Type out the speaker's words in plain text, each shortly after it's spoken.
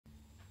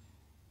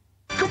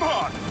Come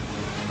on!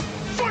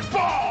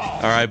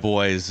 Football! All right,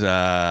 boys.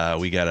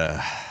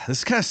 This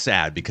is kind of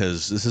sad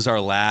because this is our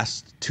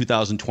last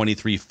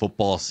 2023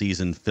 football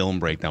season film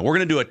breakdown. We're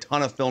going to do a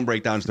ton of film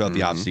breakdowns throughout the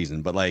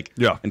offseason, but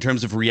in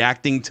terms of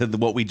reacting to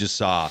what we just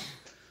saw.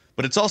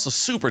 But it's also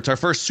it's our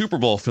first Super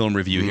Bowl film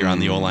review here on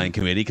the O-Line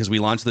Committee because we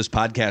launched this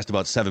podcast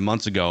about 7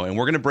 months ago, and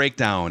we're going to break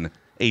down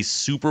a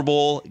Super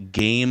Bowl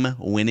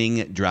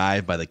game-winning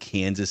drive by the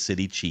Kansas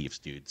City Chiefs,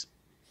 dudes.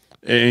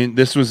 And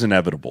this was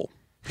inevitable.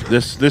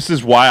 This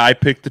is why I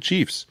picked the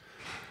Chiefs.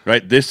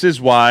 Right, this is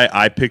why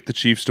I picked the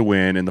Chiefs to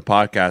win in the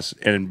podcast,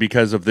 and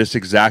because of this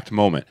exact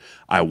moment.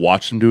 I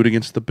watched them do it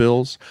against the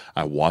Bills.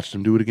 I watched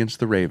them do it against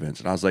the Ravens,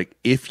 and I was like,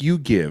 if you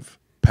give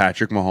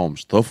Patrick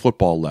Mahomes the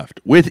football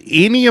left with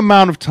any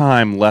amount of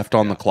time left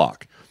on the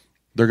clock,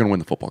 they're going to win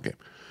the football game.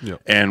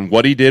 Yep. And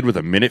what he did with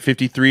a minute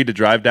 53 to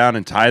drive down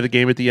and tie the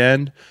game at the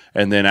end,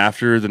 and then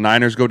after the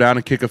Niners go down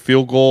and kick a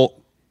field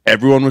goal,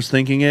 everyone was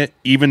thinking it.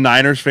 Even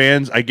Niners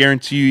fans, I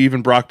guarantee you,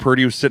 even Brock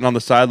Purdy was sitting on the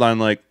sideline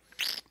like,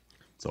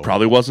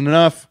 probably wasn't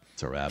enough.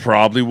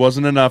 Probably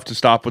wasn't enough to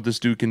stop what this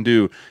dude can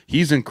do.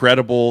 He's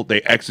incredible.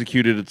 They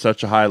executed at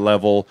such a high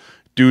level.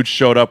 Dude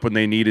showed up when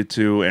they needed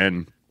to.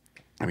 And,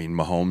 I mean,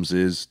 Mahomes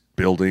is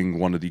building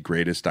one of the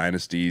greatest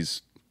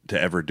dynasties to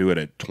ever do it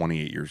at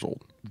 28 years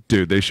old.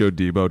 Dude, they showed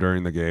Debo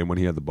during the game when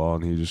he had the ball,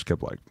 and he just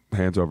kept, like,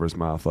 hands over his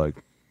mouth, like,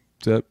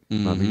 that's it.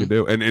 Nothing you can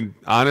do. And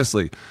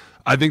honestly,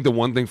 I think the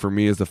one thing for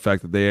me is the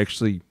fact that they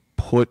actually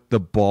put the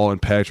ball in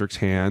Patrick's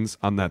hands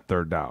on that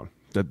third down.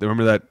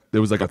 Remember that it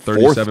was like a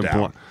 37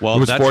 point. Well, it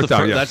was that's fourth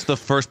down. That's the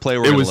first play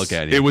we're going to look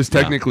at. It was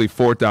technically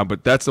fourth down,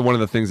 but that's one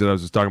of the things that I was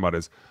just talking about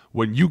is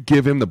when you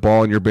give him the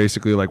ball and you're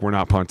basically like, we're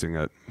not punting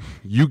it.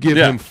 You give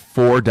him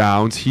 4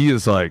 downs, he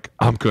is like,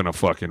 I'm going to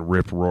fucking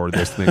rip roar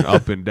this thing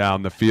up and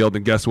down the field.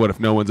 And guess what? If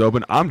no one's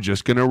open, I'm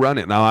just going to run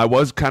it. Now, I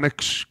was kind of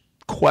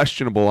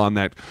questionable on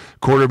that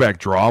quarterback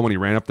draw when he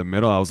ran up the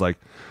middle. I was like,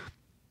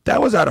 that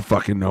was out of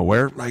fucking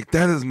nowhere. Like,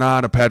 that is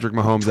not a Patrick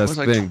Mahomes-esque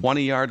thing. It was like a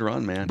 20-yard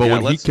run, man. But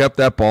when he kept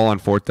that ball on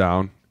fourth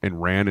down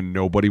and ran and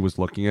nobody was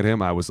looking at him,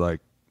 I was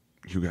like,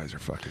 you guys are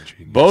fucking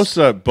genius.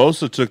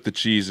 Bosa took the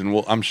cheese,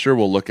 and I'm sure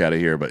we'll look at it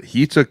here, but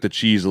he took the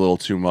cheese a little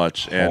too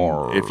much.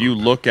 And if you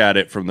look at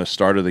it from the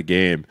start of the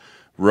game,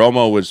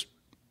 Romo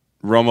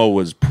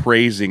was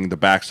praising the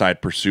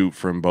backside pursuit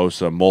from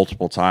Bosa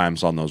multiple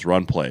times on those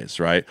run plays,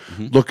 right?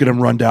 Look at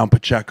him run down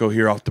Pacheco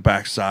here off the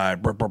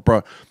backside.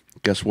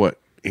 Guess what?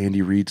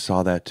 Andy Reid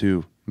saw that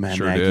too. Matt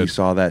Nagy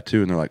saw that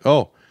too. And they're like,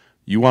 oh,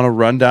 you want to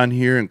run down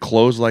here and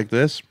close like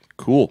this?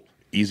 Cool.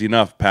 Easy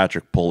enough,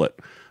 Patrick. Pull it.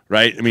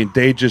 Right? I mean,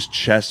 they just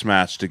chess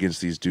matched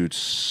against these dudes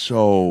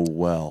so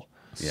well.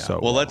 Yeah. So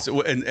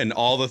and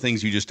all the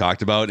things you just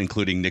talked about,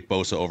 including Nick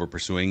Bosa over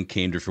pursuing,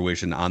 came to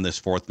fruition on this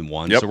 4th and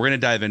 1. Yep. So we're going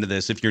to dive into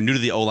this. If you're new to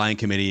the O-Line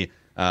Committee,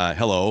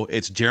 hello.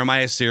 It's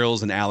Jeremiah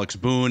Sirles and Alex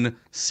Boone.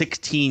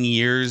 16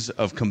 years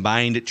of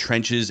combined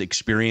trenches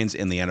experience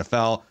in the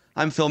NFL.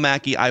 I'm Phil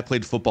Mackey. I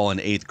played football in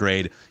 8th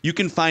grade. You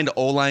can find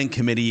O-Line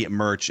Committee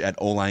merch at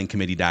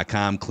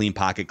olinecommittee.com, Clean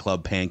Pocket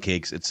Club,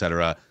 pancakes,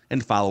 etc.,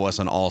 and follow us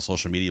on all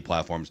social media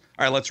platforms.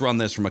 All right, let's run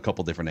this from a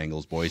couple different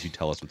angles, boys. You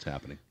tell us what's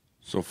happening.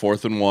 So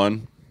 4th and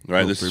 1,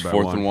 right? This is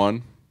 4th and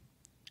 1.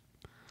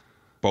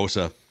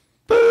 Bosa.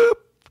 Boop.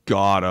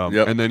 Got him.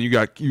 Yep. And then you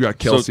got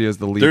Kelsey as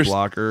the lead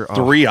blocker. There's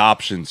 3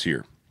 options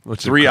here.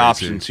 Three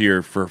options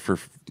here for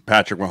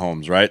Patrick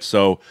Mahomes, right?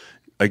 So,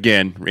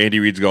 again, Andy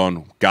Reid's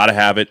going, got to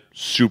have it,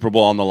 Super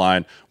Bowl on the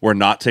line. We're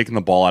not taking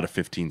the ball out of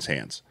 15's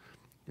hands,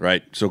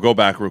 right? So go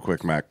back real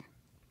quick, Mac.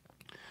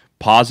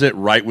 Pause it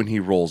right when he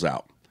rolls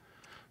out,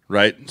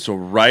 right? So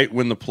right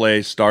when the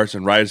play starts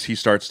and right as he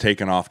starts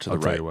taking off to the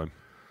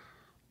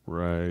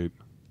right.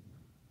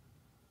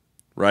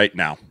 Right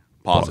now.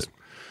 Pause it.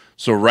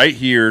 So right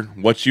here,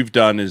 what you've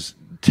done is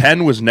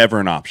 10 was never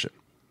an option.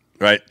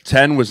 Right,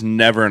 10 was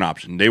never an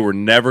option. They were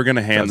never going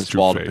to hand this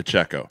ball to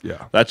Pacheco.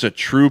 Yeah, that's a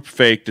true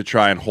fake to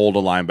try and hold a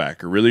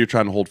linebacker. Really, you're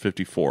trying to hold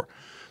 54.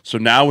 So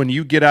now when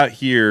you get out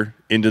here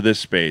into this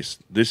space,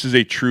 this is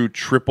a true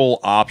triple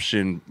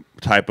option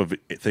type of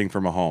thing for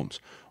Mahomes.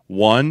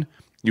 1,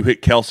 you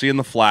hit Kelsey in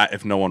the flat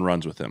if no one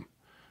runs with him.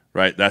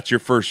 Right, that's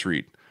your first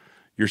read.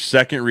 Your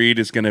second read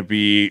is going to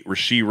be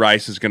Rashee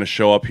Rice is going to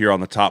show up here on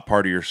the top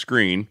part of your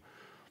screen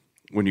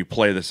when you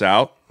play this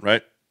out.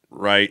 Right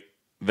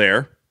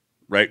there.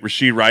 Right,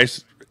 Rashee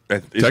Rice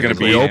is going to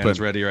be open.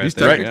 He's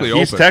technically open.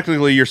 He's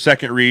technically your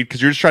second read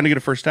because you're just trying to get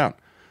a first down.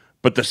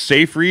 But the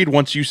safe read,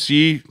 once you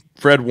see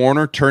Fred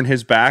Warner turn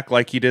his back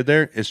like he did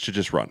there, is to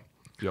just run.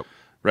 Yep.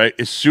 Right?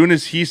 As soon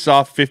as he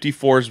saw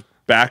 54's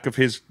back of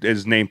his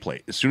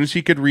nameplate, as soon as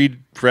he could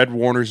read Fred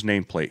Warner's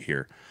nameplate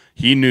here,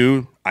 he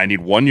knew, I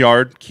need 1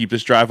 yard, keep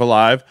this drive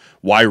alive.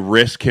 Why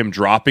risk him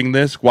dropping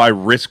this? Why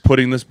risk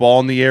putting this ball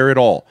in the air at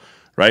all?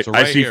 Right? So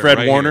I see here,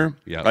 Fred Warner.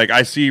 Yep. Like,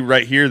 I see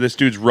right here, this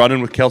dude's running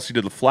with Kelsey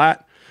to the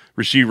flat.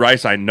 Rashee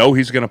Rice, I know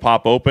he's going to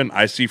pop open.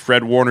 I see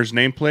Fred Warner's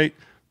nameplate.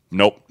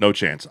 Nope, no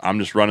chance. I'm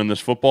just running this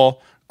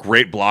football.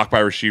 Great block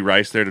by Rashee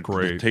Rice there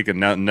to take a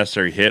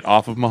necessary hit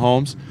off of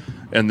Mahomes,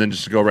 and then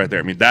just to go right there.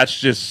 I mean, that's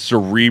just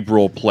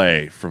cerebral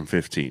play from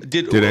 15.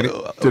 Did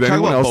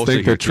anyone else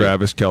think that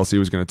Travis Kelce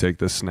was going to take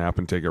this snap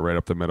and take it right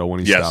up the middle when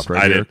he stopped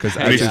right here? Because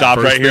when he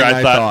stopped right here,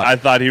 I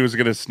thought he was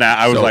going to snap.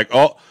 I was like,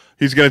 oh,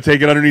 he's going to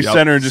take it underneath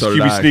center and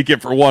just sneak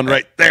it for one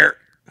right there.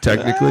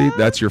 Technically,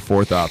 that's your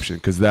fourth option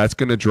because that's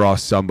going to draw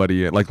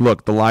somebody in. Like,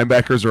 look, the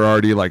linebackers are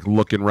already like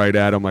looking right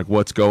at him, like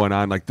what's going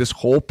on. Like this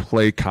whole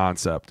play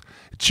concept,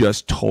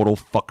 just total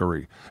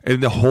fuckery.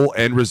 And the whole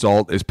end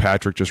result is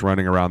Patrick just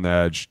running around the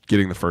edge,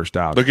 getting the first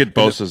down. Look at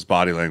Bosa's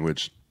body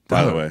language,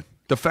 by the way.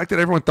 The fact that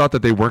everyone thought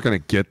that they weren't going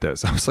to get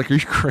this, I was like, are you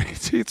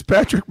crazy? It's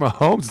Patrick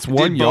Mahomes. It's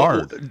 1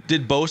 yard.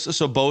 Did Bosa?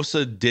 So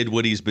Bosa did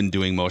what he's been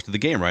doing most of the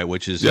game, right?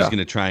 Which is he's going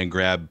to try and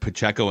grab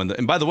Pacheco.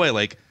 And by the way,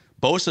 like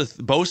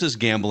Bosa's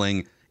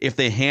gambling. If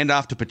they hand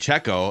off to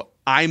Pacheco,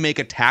 I make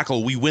a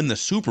tackle, we win the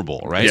Super Bowl,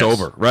 right? It's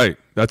over, right?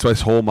 That's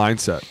his whole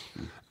mindset.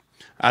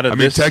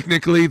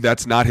 Technically,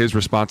 that's not his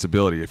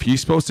responsibility. If he's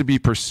supposed to be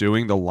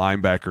pursuing, the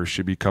linebackers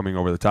should be coming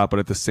over the top. But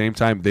at the same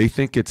time, they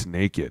think it's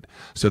naked,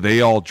 so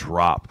they all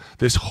drop.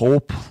 This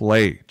whole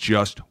play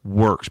just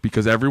works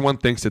because everyone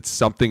thinks it's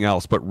something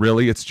else, but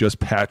really it's just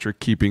Patrick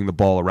keeping the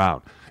ball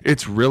around.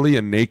 It's really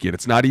a naked.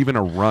 It's not even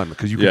a run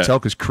because you can tell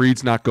because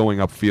Creed's not going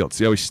upfield.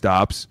 See how he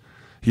stops?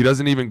 He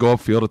doesn't even go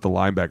upfield at the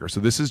linebacker. So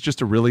this is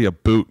just a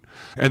boot.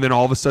 And then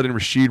all of a sudden,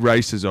 Rashee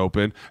Rice is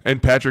open, and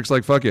Patrick's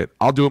like, fuck it.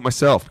 I'll do it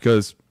myself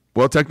because,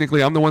 well,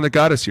 technically, I'm the one that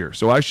got us here.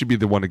 So I should be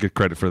the one to get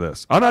credit for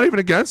this. I'm not even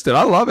against it.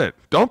 I love it.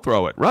 Don't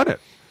throw it. Run it.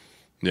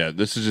 Yeah,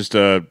 this is just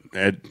the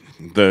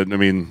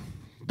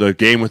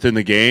game within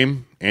the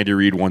game. Andy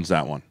Reid wins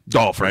that one.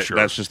 Oh, for sure.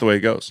 That's just the way it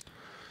goes.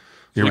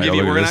 We're not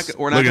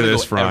going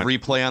to go every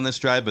play on this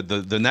drive, but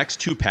the next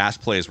two pass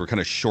plays were kind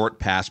of short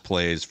pass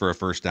plays for a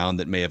first down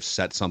that may have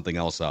set something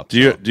else up. Do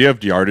you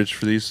have yardage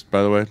for these,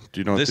 by the way?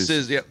 Do you know this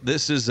is? Yeah,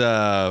 this is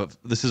a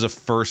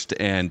 1st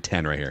and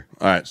 10 right here.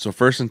 All right, so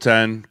 1st and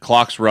 10,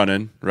 clock's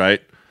running,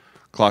 right?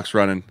 Clock's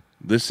running.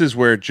 This is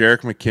where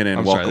Jerick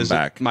McKinnon, welcome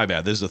back. My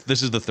bad. This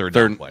is the third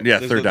down play. Yeah,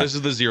 third down. This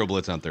is the zero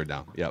blitz on 3rd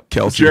down. Yep.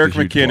 Jerick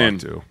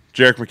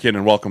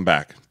McKinnon, welcome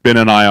back. Been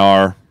an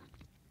IR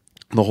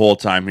the whole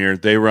time here.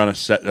 They run a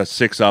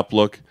 6-up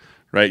look,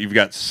 right? You've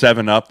got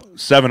 7 up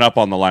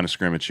on the line of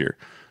scrimmage here.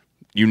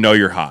 You know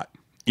you're hot.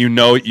 You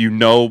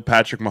know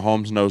Patrick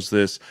Mahomes knows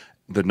this.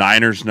 The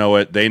Niners know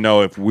it. They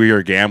know if we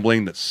are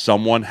gambling that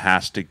someone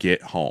has to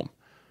get home,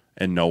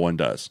 and no one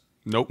does.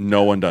 Nope.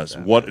 No one does.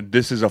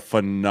 This is a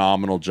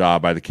phenomenal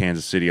job by the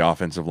Kansas City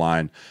offensive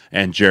line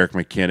and Jerick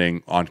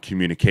McKinnon on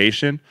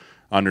communication,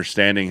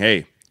 understanding,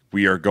 hey,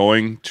 we are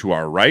going to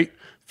our right.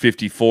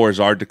 54 is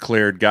our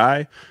declared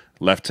guy.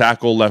 Left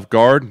tackle, left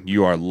guard,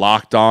 you are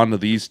locked on to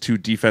these two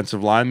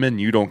defensive linemen.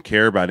 You don't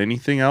care about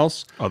anything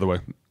else. Other way.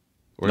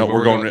 We're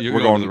going to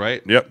the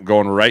right? Yep,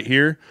 going right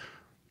here.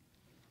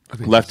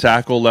 Left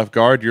tackle, left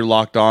guard, you're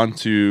locked on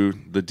to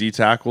the D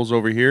tackles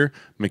over here.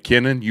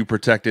 McKinnon, you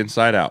protect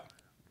inside out,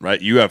 right?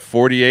 You have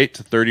 48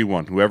 to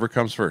 31, whoever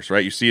comes first,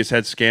 right? You see his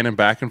head scanning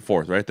back and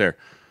forth right there.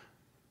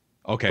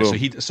 Okay,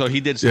 Boom. so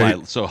he did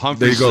slide. So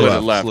Humphrey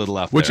slid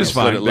left, which is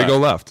fine. They go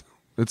left.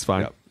 It's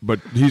fine. Yep. But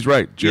he's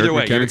right.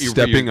 Jerick McKinnon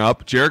stepping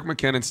up. Jerick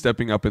McKinnon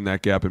stepping up in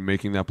that gap and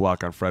making that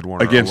block on Fred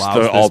Warner against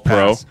the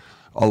All-Pro.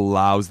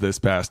 Allows this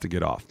pass to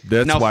get off.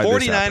 That's now, why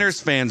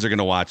 49ers fans are going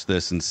to watch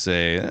this and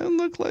say, it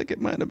looked like it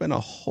might have been a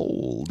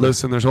hold.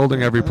 Listen, there's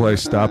holding every play.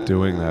 Stop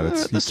doing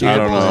that. The Super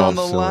Bowl's on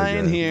the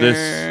line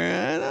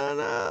here.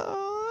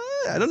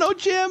 I don't know,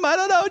 Jim.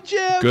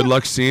 Good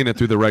luck seeing it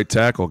through the right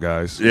tackle,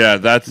 guys. Yeah,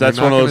 that's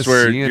one of those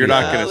where you're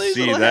not going to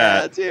see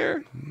that.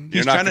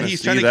 He's trying to keep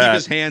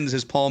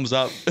his palms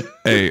up.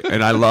 Hey,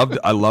 and I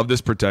love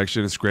this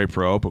protection. It's great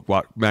pro.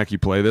 But Mackey,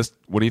 play this.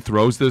 When he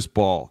throws this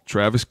ball,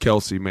 Travis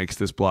Kelce makes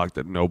this block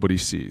that nobody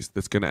sees.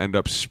 That's going to end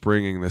up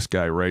springing this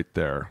guy right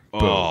there.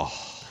 Boom.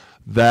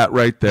 That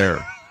right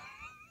there.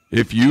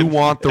 If you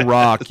want the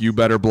rock, you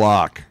better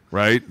block.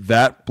 Right?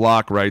 That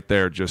block right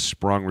there just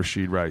sprung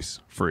Rashee Rice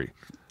free.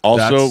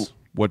 Also, that's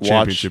what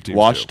championship teams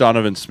watch do.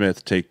 Donovan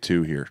Smith take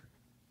 2 here.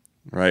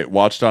 Right?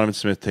 Watch Donovan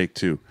Smith take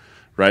 2.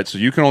 Right? So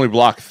you can only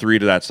block 3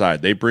 to that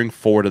side. They bring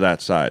 4 to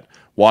that side.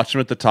 Watch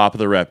him at the top of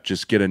the rep.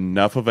 Just get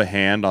enough of a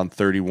hand on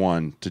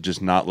 31 to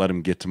just not let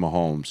him get to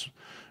Mahomes.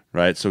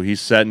 Right? So he's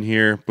setting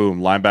here.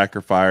 Boom.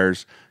 Linebacker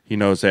fires. He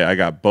knows, hey, I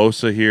got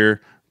Bosa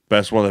here.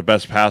 One of the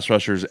best pass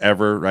rushers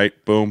ever. Right?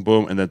 Boom,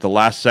 boom. And then the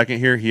last second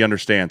here, he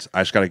understands,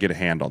 I just got to get a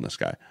hand on this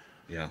guy.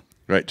 Yeah.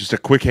 Right? Just a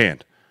quick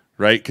hand.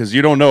 Right? Because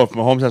you don't know if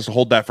Mahomes has to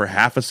hold that for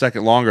half a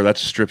second longer.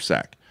 That's a strip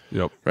sack.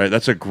 Yep. Right?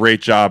 That's a great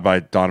job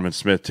by Donovan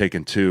Smith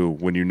taking 2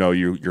 when you know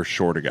you're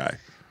short a guy.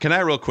 Can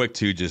I real quick,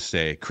 too, just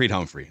say, Creed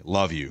Humphrey,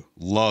 love you,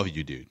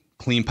 dude.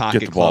 Clean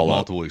pocket club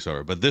multiple weeks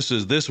over. But this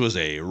was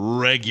a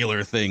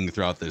regular thing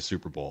throughout this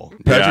Super Bowl.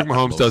 Patrick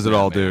Mahomes does it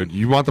all, dude.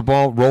 You want the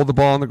ball? Roll the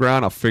ball on the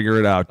ground. I'll figure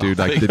it out, dude.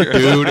 Like the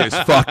dude is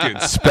fucking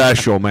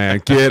special, man.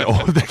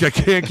 I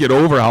can't get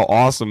over how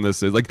awesome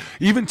this is. Like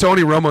even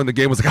Tony Romo in the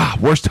game was like,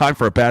 worst time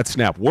for a bad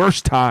snap.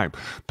 Worst time.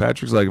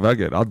 Patrick's like, fuck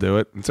it, I'll do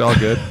it. It's all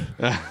good.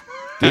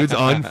 Dude's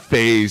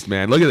unfazed,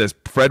 man. Look at this.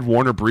 Fred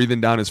Warner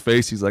breathing down his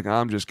face. He's like,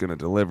 I'm just going to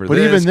deliver but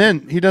this. Even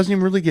then, he doesn't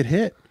even really get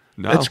hit.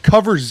 No. It's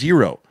cover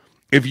 0.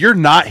 If you're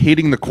not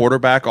hitting the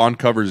quarterback on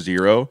cover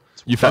 0,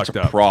 that's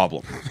a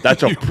problem.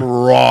 That's a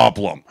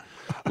problem.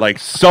 Like,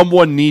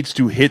 someone needs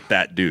to hit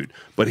that dude.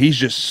 But he's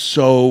just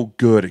so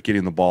good at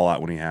getting the ball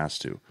out when he has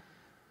to.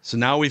 So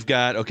now we've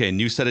got,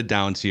 new set of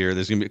downs here.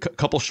 There's going to be a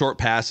couple short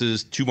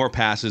passes, 2 more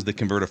passes that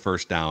convert a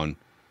first down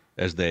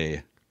as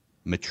they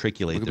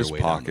matriculate their way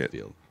down the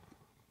field.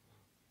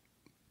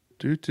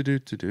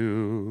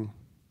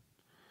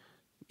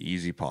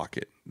 Easy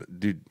pocket.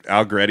 Dude,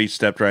 Algretti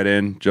stepped right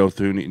in. Joe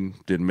Thune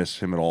didn't miss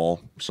him at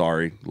all.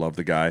 Sorry. Love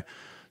the guy.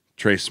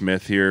 Trey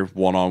Smith here,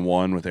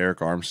 one-on-one with Eric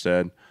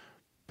Armstead.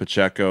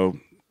 Pacheco.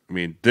 I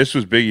mean, this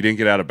was big. He didn't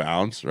get out of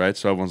bounds, right?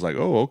 So everyone's like,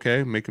 oh,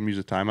 okay, make him use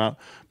a timeout.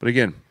 But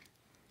again,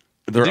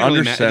 they're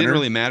under center. It didn't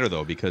really matter,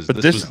 though, because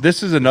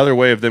this is another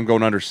way of them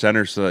going under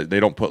center so that they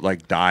don't put,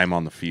 like, dime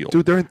on the field.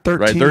 Dude, they're in 13.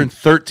 Right? They're in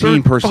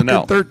 13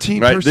 personnel.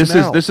 13 right?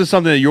 personnel. This is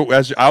something that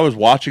as I was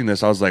watching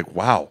this, I was like,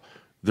 wow.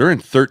 They're in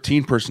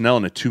 13 personnel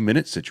in a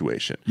 2-minute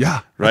situation.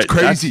 Yeah, right. That's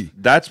crazy.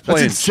 That's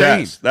playing insane.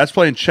 chess. That's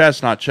playing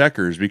chess, not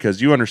checkers.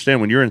 Because you understand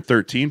when you're in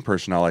 13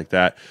 personnel like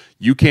that,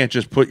 you can't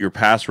just put your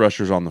pass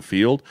rushers on the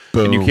field,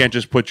 and you can't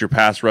just put your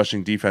pass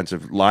rushing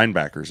defensive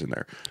linebackers in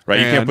there, right?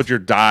 You can't put your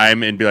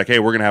dime and be like, hey,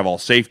 we're gonna have all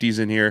safeties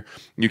in here.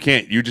 You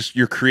can't.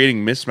 You're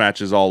creating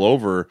mismatches all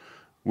over.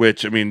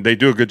 Which, I mean, they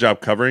do a good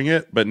job covering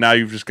it, but now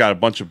you've just got a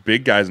bunch of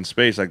big guys in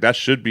space. Like, that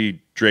should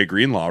be Dre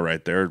Greenlaw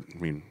right there. I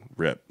mean,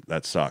 rip.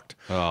 That sucked.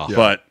 Oh. Yeah.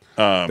 But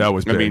that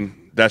was big. I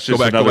mean, that's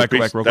just another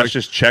piece. That's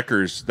just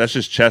checkers. That's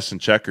just chess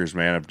and checkers,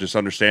 man. Of just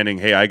understanding,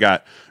 hey, I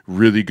got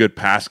really good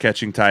pass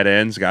catching tight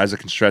ends, guys that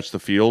can stretch the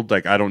field.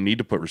 Like, I don't need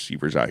to put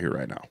receivers out here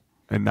right now.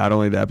 And not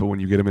only that, but when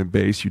you get them in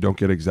base, you don't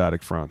get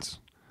exotic fronts.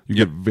 You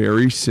get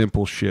very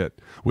simple shit,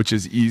 which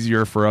is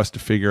easier for us to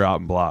figure out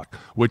and block,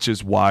 which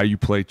is why you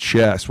play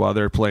chess while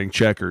they're playing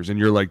checkers. And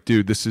you're like,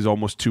 dude, this is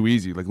almost too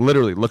easy. Like,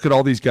 literally, look at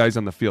all these guys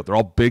on the field. They're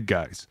all big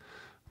guys.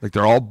 Like,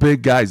 they're all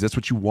big guys. That's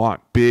what you want.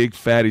 Big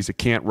fatties that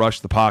can't rush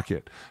the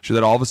pocket. So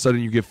that all of a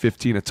sudden you give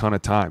 15 a ton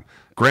of time.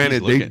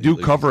 Granted, they do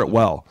cover it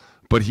well,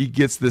 but he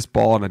gets this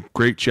ball on a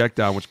great check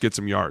down, which gets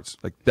him yards.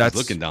 Like, that's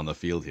he's looking down the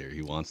field here.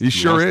 He wants. He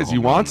sure is. He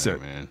wants it,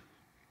 man.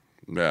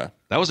 Yeah,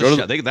 that was a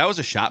shot. That was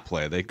a shot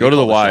play. Go to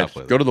the wide.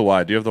 Go to the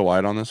wide. Do you have the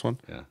wide on this one?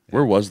 Yeah.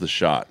 Where was the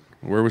shot?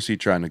 Where was he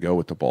trying to go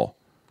with the ball?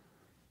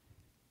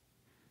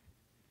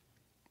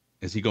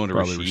 Is he going to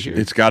Rashid?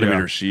 It's got to be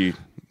Rashid.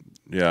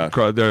 Yeah,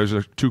 there's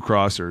 2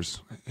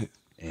 crossers.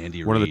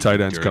 Andy one Reid, of the tight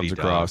ends comes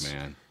across.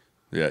 Man.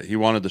 Yeah, he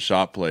wanted the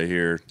shot play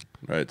here,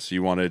 right? So he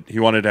wanted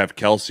to have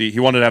Kelsey. He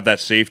wanted to have that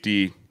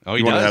safety. Oh,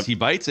 he does. He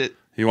bites it.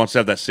 He wants to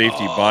have that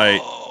safety bite.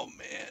 Oh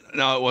man,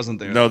 no, it wasn't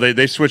there. No,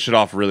 they switched it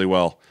off really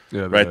well.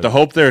 Yeah, right. The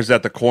hope there is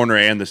that the corner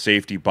and the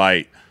safety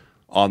bite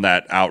on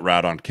that out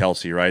route on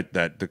Kelsey, right?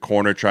 That the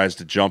corner tries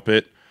to jump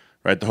it.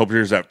 Right, the hope here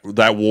is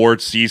that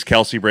Ward sees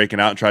Kelsey breaking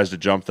out and tries to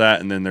jump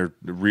that, and then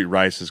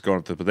Rice is going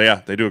up to.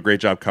 But they do a great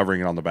job covering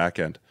it on the back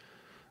end.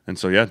 And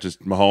so,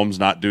 just Mahomes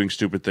not doing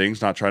stupid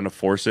things, not trying to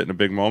force it in a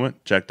big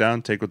moment. Check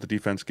down, take what the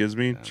defense gives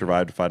me,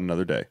 survive to fight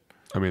another day.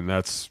 I mean,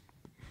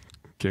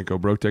 can't go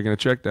broke taking a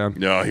check down.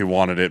 No, he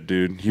wanted it,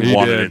 dude. He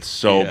wanted it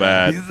so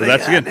bad.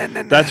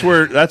 But that's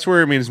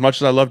where I mean, as much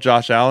as I love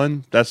Josh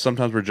Allen, that's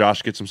sometimes where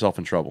Josh gets himself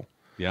in trouble.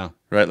 Yeah.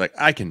 Right? Like,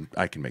 I can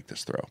make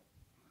this throw.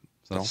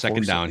 So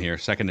second down here,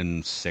 2nd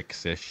and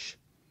 6-ish.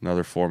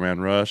 Another 4-man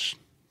rush,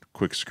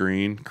 quick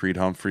screen, Creed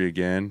Humphrey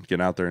again,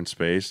 getting out there in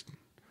space.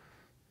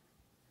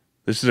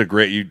 This is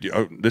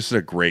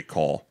a great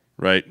call,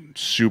 right?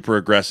 Super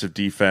aggressive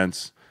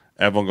defense.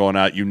 Everyone going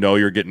out. You know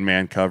you're getting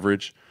man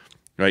coverage,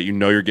 right? You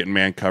know you're getting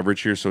man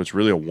coverage here, so it's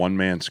really a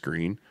 1-man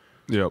screen.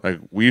 Yeah. Like,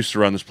 we used to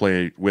run this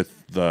play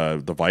with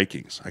the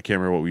Vikings. I can't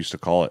remember what we used to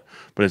call it,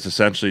 but it's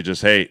essentially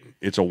just, hey,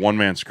 it's a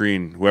 1-man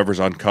screen. Whoever's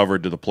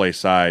uncovered to the play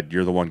side,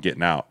 you're the one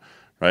getting out.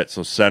 Right,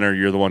 so center,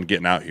 you're the one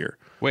getting out here.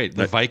 Wait,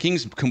 the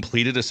Vikings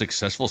completed a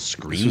successful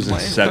screen play?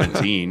 This was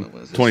in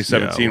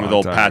 2017 with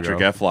old Patrick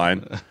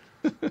Effline.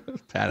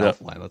 Pat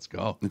Effline, let's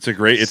go. It's a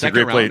great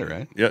play. Rounder,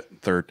 right? Yeah,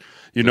 3rd.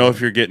 You know,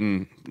 if you're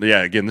getting,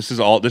 again, this is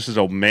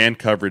a man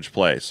coverage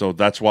play. So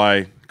that's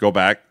why, go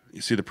back,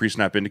 you see the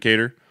pre-snap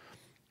indicator,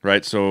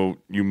 right? So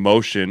you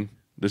motion.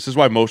 This is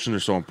why motions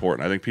are so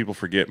important. I think people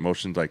forget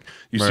motions. Like,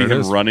 you see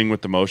him running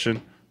with the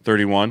motion,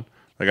 31.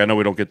 Like, I know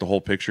we don't get the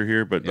whole picture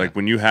here, but like,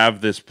 when you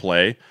have this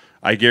play,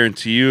 I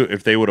guarantee you,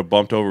 if they would have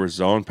bumped over his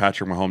zone,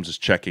 Patrick Mahomes is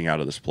checking out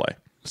of this play.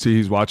 See,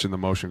 he's watching the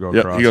motion go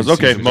across. He goes,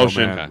 okay,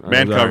 motion,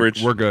 man coverage.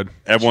 Right, we're good.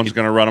 Everyone's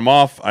going to run him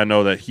off. I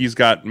know that he's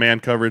got man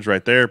coverage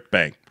right there.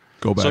 Bang.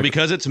 Go back. So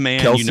because it's man,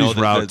 Kelsey's you know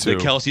that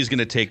Kelsey's going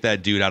to take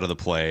that dude out of the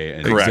play.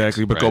 And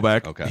exactly, but go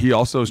back. Okay. He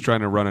also is trying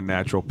to run a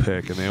natural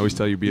pick, and they always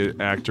tell you be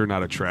an actor,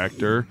 not a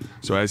tractor.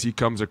 So as he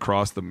comes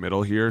across the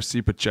middle here,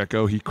 see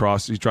Pacheco, he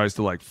tries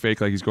to like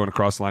fake like he's going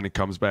across the line, and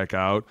comes back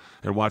out,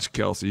 and watch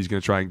Kelsey. He's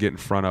going to try and get in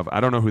front of.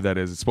 I don't know who that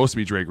is. It's supposed to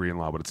be Dre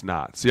Greenlaw, but it's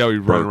not. See how he's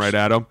running right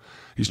at him?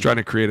 He's trying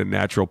to create a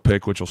natural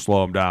pick, which will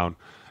slow him down.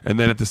 And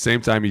then at the same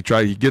time, he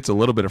gets a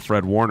little bit of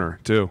Fred Warner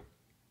too.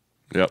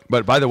 Yep.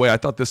 But by the way, I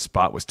thought this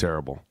spot was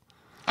terrible.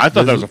 I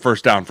thought that was a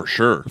first down for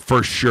sure.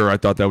 For sure, I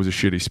thought that was a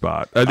shitty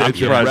spot. The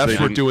refs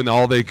were doing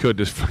all they could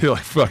to feel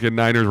like fucking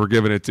Niners were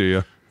giving it to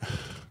you.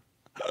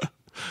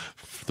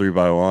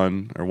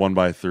 3-by-1 or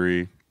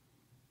 1-by-3.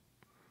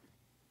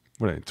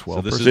 What ain't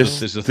 12? So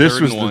this was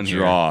the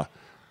draw.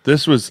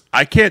 This was.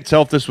 I can't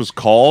tell if this was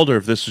called or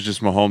if this was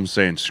just Mahomes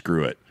saying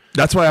 "screw it."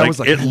 That's why I was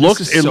like, it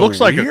looks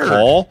like a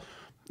call,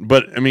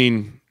 but I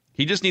mean,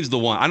 he just needs the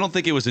one. I don't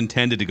think it was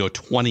intended to go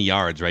 20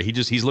 yards, right?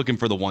 He's looking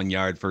for the 1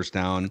 yard first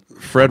down.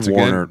 Fred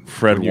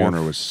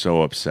Warner was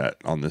so upset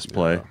on this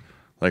play. Yeah.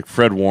 Like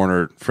Fred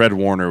Warner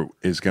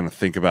is going to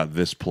think about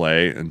this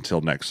play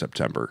until next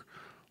September.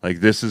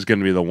 Like this is going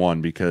to be the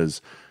one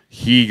because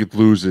he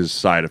loses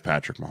sight of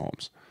Patrick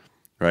Mahomes.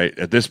 Right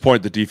at this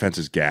point, the defense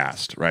is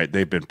gassed. Right,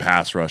 they've been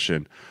pass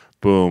rushing,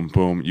 boom,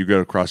 boom. You go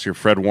across here,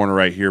 Fred Warner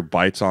right here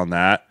bites on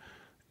that,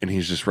 and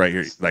he's just right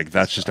here. Like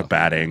that's just a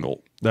bad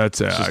angle. That's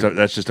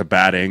just a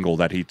bad angle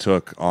that he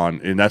took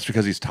on, and that's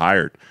because he's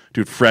tired,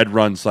 dude. Fred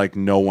runs like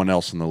no one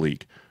else in the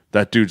league.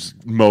 That dude's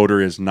motor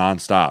is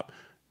nonstop.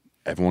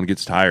 Everyone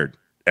gets tired.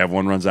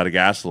 Everyone runs out of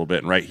gas a little bit,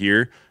 and right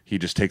here, he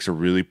just takes a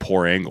really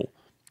poor angle.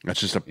 That's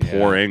just a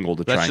poor angle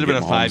to try and get Mahomes down. That should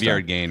have been a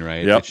 5-yard gain,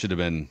 right? Yep. It should have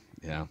been,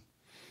 yeah.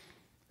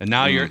 And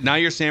now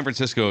you're San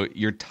Francisco.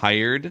 You're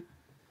tired.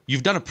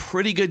 You've done a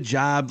pretty good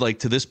job, like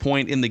to this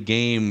point in the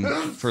game,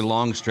 for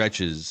long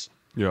stretches,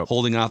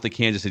 holding off the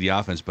Kansas City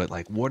offense. But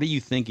like, what are you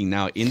thinking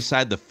now?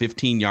 Inside the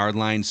 15-yard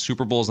line,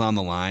 Super Bowl's on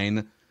the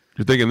line.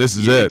 You're thinking this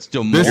is it.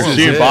 You're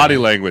seeing body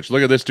language.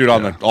 Look at this dude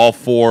on the all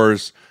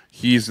fours.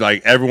 He's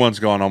like, everyone's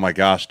going, oh my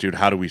gosh, dude,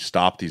 how do we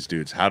stop these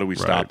dudes? How do we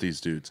stop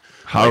these dudes?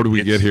 How do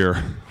we get here?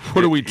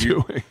 What are we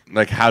doing?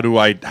 Like, how do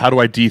I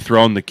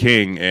dethrone the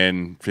king?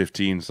 And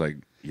 15's like,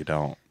 you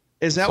don't.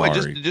 Is that why?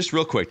 Just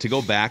real quick to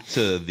go back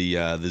to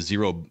the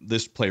zero,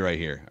 this play right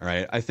here. All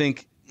right, I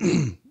think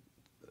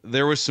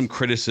there was some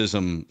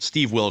criticism.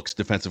 Steve Wilkes,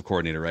 defensive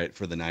coordinator, right,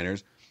 for the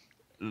Niners.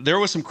 There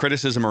was some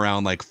criticism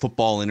around like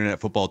football internet,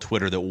 football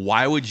Twitter, that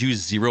why would you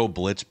zero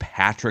blitz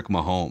Patrick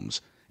Mahomes?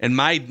 And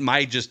my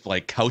just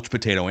like couch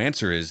potato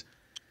answer is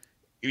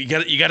you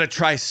got to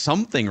try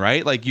something,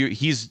 right? Like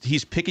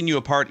he's picking you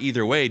apart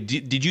either way.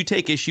 Did you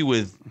take issue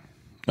with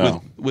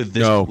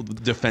this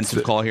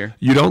defensive call here?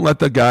 You don't let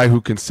the guy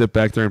who can sit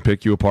back there and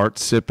pick you apart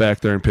sit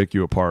back there and pick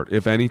you apart.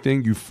 If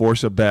anything, you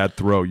force a bad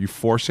throw. You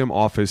force him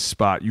off his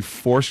spot. You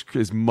force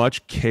as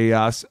much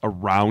chaos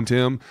around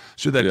him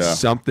so that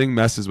something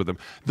messes with him.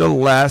 The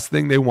last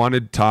thing they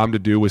wanted Tom to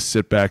do was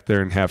sit back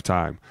there and have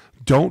time.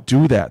 Don't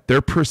do that. They're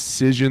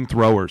precision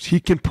throwers. He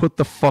can put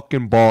the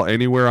fucking ball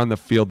anywhere on the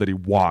field that he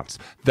wants.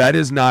 That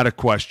is not a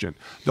question.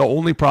 The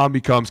only problem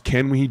becomes,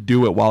 can he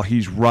do it while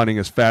he's running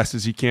as fast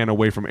as he can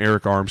away from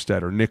Eric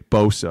Armstead or Nick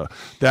Bosa?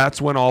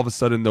 That's when all of a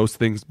sudden those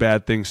things,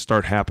 bad things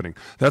start happening.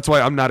 That's why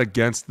I'm not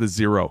against the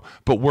zero,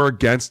 but we're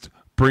against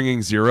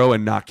bringing zero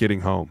and not getting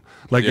home.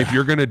 Like if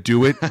you're gonna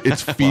do it,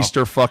 it's feast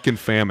or fucking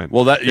famine.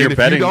 Well, you're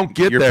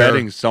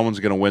betting someone's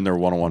gonna win their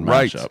one-on-one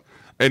matchup.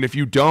 And if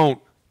you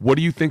don't, what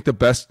do you think the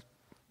best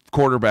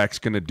quarterback's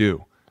going to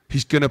do?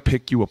 He's going to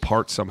pick you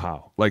apart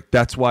somehow. Like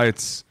that's why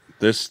it's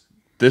this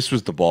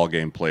was the ball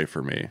game play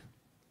for me.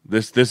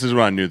 This is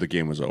when I knew the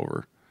game was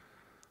over.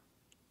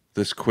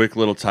 This quick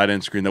little tight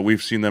end screen that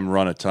we've seen them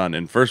run a ton.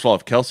 And first of all,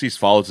 if Kelsey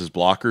follows his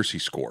blockers, he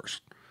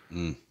scores.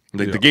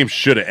 The game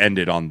should have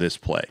ended on this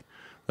play.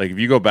 Like if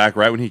you go back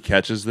right when he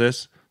catches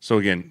this, so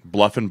again,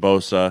 bluffing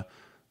Bosa,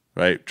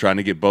 right? Trying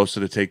to get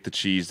Bosa to take the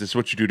cheese. This is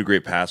what you do to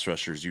great pass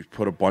rushers. You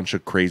put a bunch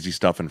of crazy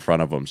stuff in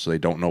front of them so they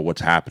don't know what's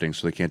happening,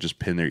 so they can't just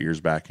pin their ears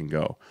back and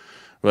go.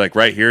 But like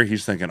right here,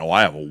 he's thinking, oh,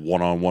 I have a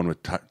one-on-one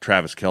with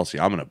Travis Kelce.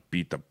 I'm going to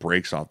beat the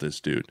brakes off this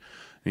dude. And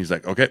he's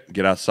like, okay,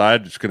 get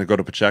outside. Just going to go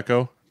to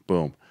Pacheco.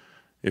 Boom.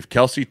 If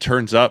Kelce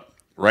turns up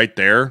right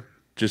there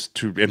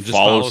and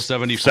follows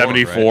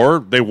 74,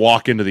 right? They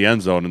walk into the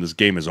end zone and this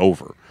game is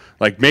over.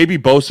 Like maybe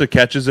Bosa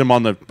catches him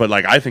but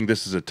like I think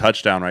this is a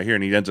touchdown right here,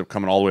 and he ends up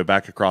coming all the way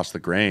back across the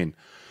grain.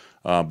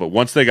 But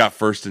once they got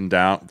first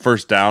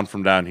down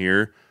from down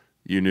here,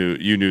 you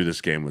knew this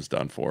game was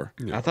done for.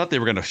 I thought they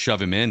were going to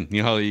shove him in.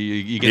 You know,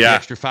 you get the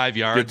extra 5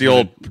 yards. Get the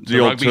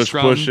old tush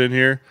push in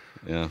here.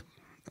 Yeah.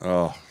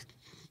 Oh,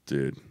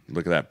 dude,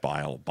 look at that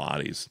pile of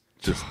bodies.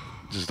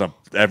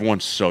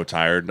 Everyone's so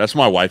tired. That's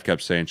what my wife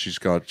kept saying. She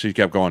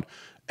kept going.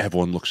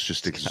 Everyone looks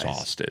just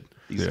exhausted.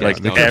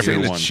 Like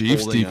everyone. The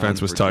Chiefs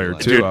defense was tired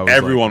too. Dude,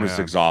 everyone was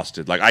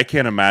exhausted. Like I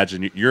can't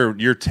imagine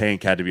your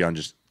tank had to be on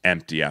just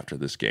empty after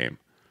this game.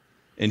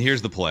 And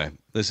here's the play.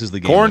 This is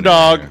the game. Corn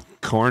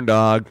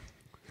dog.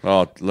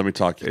 Oh, let me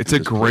talk. It's a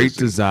great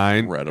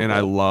design, and I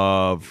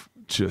love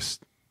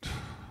just.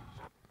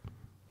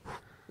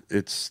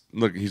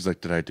 Look. He's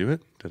like, did I do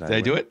it? Did I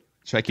do it?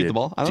 Should I keep the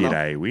ball? I don't know. Did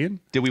I win?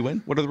 Did we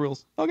win? What are the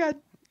rules? Oh God.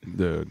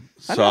 Dude.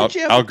 So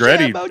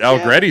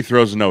Algretti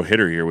throws a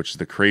no-hitter here, which is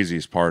the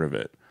craziest part of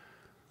it.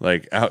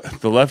 Like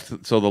the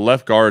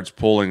left guard's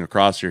pulling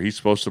across here. He's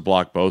supposed to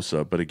block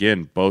Bosa, but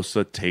again,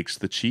 Bosa takes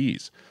the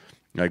cheese.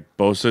 Like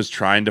Bosa's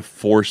trying to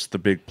force the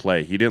big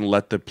play. He didn't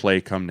let the play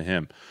come to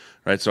him.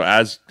 right? So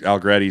as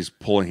Allegretti's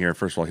pulling here,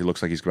 first of all, he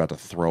looks like he's about to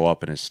throw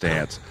up in his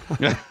stance.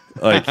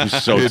 Like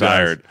he's so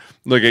tired.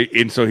 Look,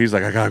 and so he's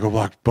like, I gotta go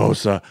block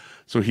Bosa.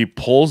 So he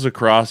pulls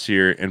across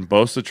here, and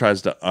Bosa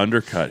tries to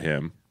undercut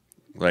him,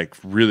 like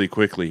really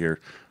quickly here.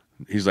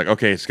 He's like,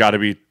 okay, it's got to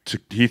be.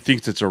 He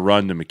thinks it's a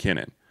run to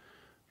McKinnon,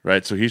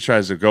 right? So he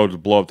tries to go to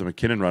blow up the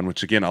McKinnon run,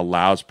 which again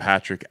allows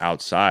Patrick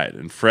outside.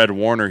 And Fred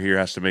Warner here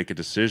has to make a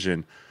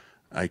decision.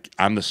 Like,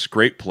 I'm the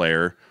scrape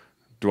player.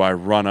 Do I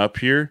run up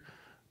here?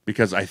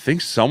 Because I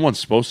think someone's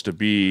supposed to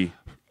be.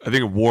 I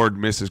think Ward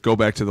misses. Go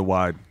back to the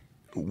wide.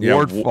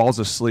 Ward falls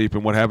asleep,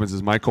 and what happens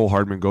is Michael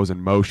Hardman goes in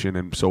motion,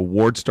 and so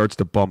Ward starts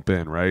to bump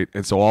in, right?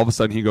 And so all of a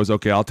sudden he goes,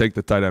 okay, I'll take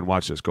the tight end.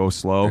 Watch this. Go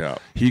slow. Yeah.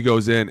 He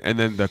goes in, and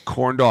then the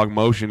corn dog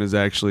motion is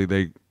actually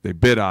they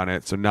bid on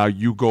it. So now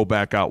you go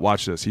back out.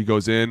 Watch this. He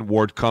goes in.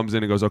 Ward comes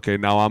in and goes, okay,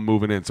 now I'm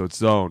moving in. So it's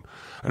zone.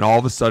 And all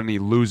of a sudden he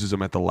loses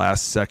him at the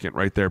last second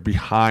right there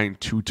behind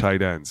two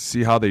tight ends.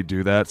 See how they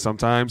do that?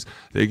 Sometimes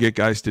they get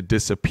guys to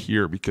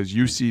disappear because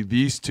you see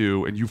these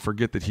two and you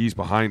forget that he's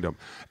behind them.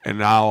 And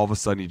now all of a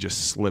sudden he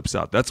just slips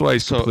out. That's why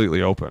he's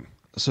completely open.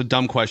 So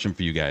dumb question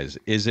for you guys.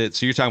 Is it,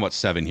 so you're talking about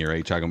 7 here, right?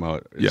 You're talking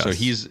about, yes. So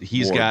he's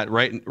Ward. got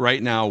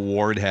right now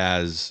Ward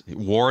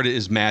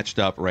is matched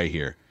up right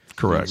here.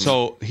 Correct.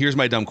 So here's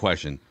my dumb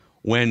question.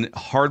 When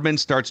Hardman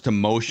starts to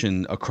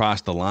motion across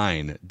the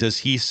line, does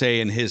he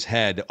say in his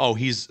head, "Oh,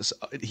 he's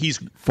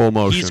full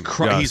motion.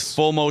 He's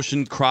full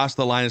motion, cross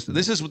the line"?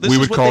 This is what they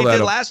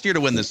did last year to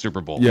win the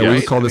Super Bowl. Yeah, right? we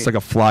would call this like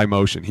a fly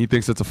motion. He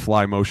thinks it's a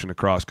fly motion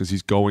across because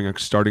he's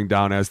starting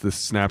down as the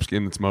snaps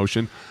in its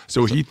motion.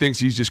 So he thinks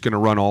he's just going to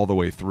run all the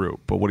way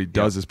through. But what he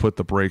does is put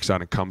the brakes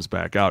on and comes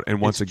back out.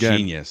 And once again,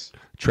 genius.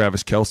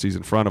 Travis Kelce's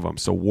in front of him.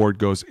 So Ward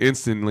goes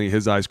instantly.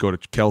 His eyes go to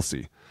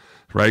Kelce.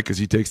 Right, because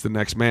he takes the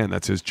next man.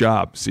 That's his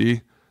job.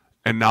 See,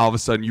 and now all of a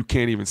sudden you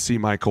can't even see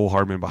Michael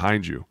Hardman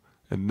behind you,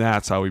 and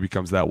that's how he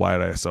becomes that wide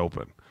ass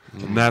open.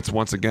 And that's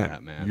once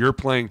again, you're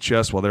playing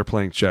chess while they're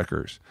playing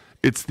checkers.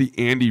 It's the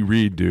Andy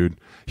Reid dude.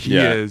 He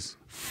is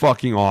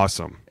fucking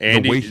awesome.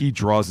 The way he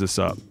draws this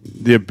up,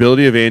 the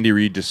ability of Andy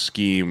Reid to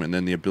scheme, and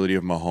then the ability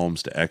of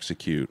Mahomes to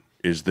execute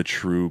is the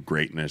true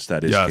greatness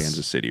that is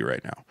Kansas City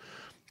right now.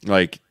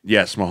 Like,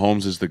 yes,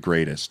 Mahomes is the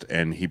greatest,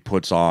 and he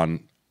puts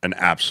on an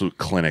absolute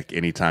clinic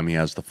anytime he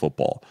has the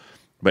football.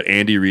 But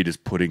Andy Reid is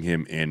putting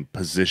him in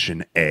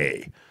position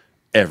A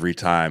every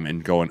time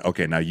and going,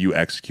 okay, now you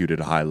execute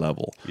at a high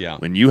level. Yeah.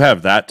 When you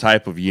have that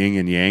type of yin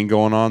and yang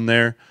going on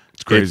there,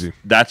 it's crazy.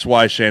 That's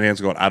why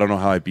Shanahan's going, I don't know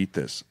how I beat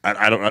this.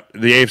 I don't.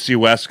 The AFC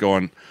West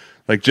going,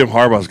 like Jim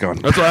Harbaugh's going.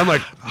 That's why I'm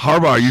like,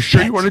 Harbaugh, are you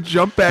sure you want to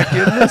jump back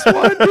in this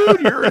one,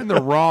 dude? You're in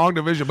the wrong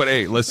division. But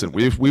hey, listen,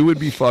 we would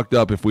be fucked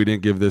up if we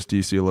didn't give this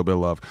DC a little bit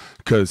of love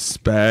because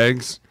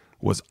Spags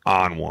was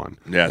on one.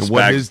 Yeah,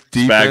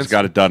 Spags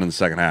got it done in the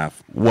second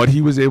half. What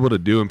he was able to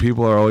do, and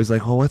people are always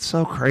like, oh, what's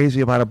so crazy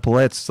about a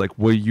blitz? It's like,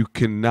 well, you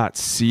cannot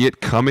see it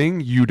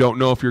coming. You don't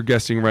know if you're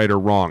guessing right or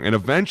wrong. And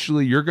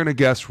eventually you're going to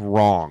guess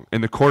wrong.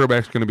 And the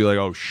quarterback's going to be like,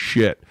 oh,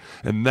 shit.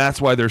 And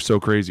that's why they're so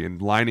crazy and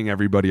lining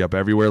everybody up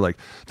everywhere. Like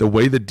the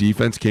way the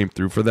defense came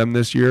through for them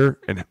this year.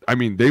 And I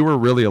mean, they were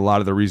really a lot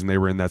of the reason they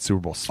were in that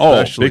Super Bowl,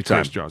 especially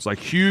Chris Jones. Like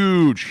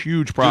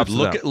huge props.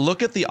 Dude,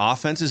 look at the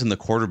offenses and the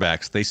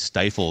quarterbacks they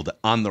stifled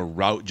on the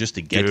route just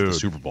to get to the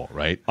Super Bowl,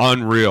 right?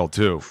 Unreal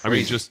too. Crazy. I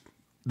mean, just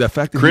the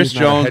fact that Chris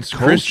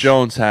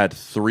Jones had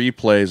 3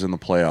 plays in the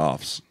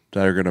playoffs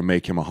that are going to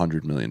make him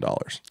 $100 million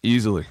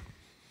easily.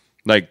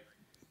 Like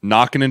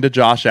knocking into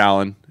Josh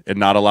Allen and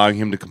not allowing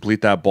him to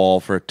complete that ball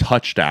for a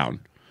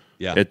touchdown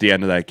at the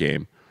end of that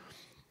game.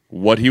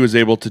 What he was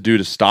able to do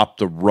to stop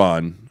the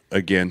run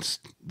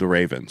against the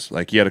Ravens.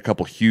 Like he had a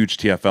couple huge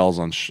TFLs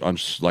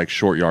on like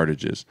short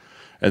yardages.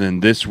 And then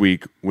this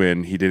week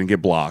when he didn't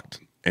get blocked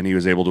and he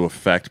was able to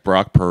affect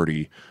Brock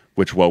Purdy,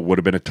 which would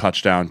have been a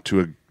touchdown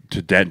to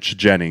Dench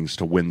Jennings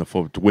to win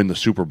the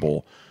Super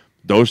Bowl.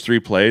 Those 3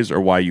 plays are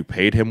why you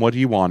paid him what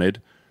he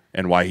wanted.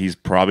 And why he's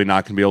probably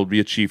not going to be able to be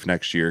a Chief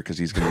next year because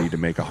he's going to need to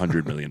make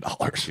 $100 million.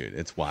 Dude,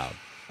 it's wild.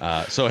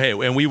 So hey,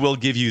 and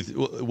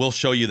we'll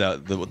show you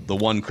the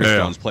one Chris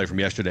Jones play from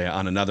yesterday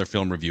on another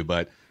film review.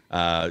 But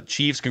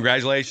Chiefs,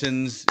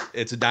 congratulations!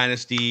 It's a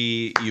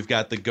dynasty. You've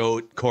got the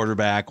GOAT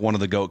quarterback, one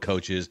of the GOAT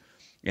coaches.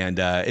 And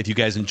if you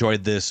guys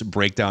enjoyed this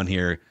breakdown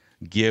here,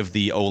 give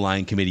the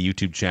O-Line Committee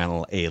YouTube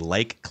channel a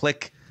like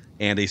click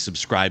and a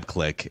subscribe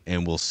click,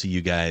 and we'll see you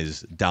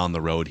guys down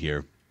the road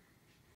here.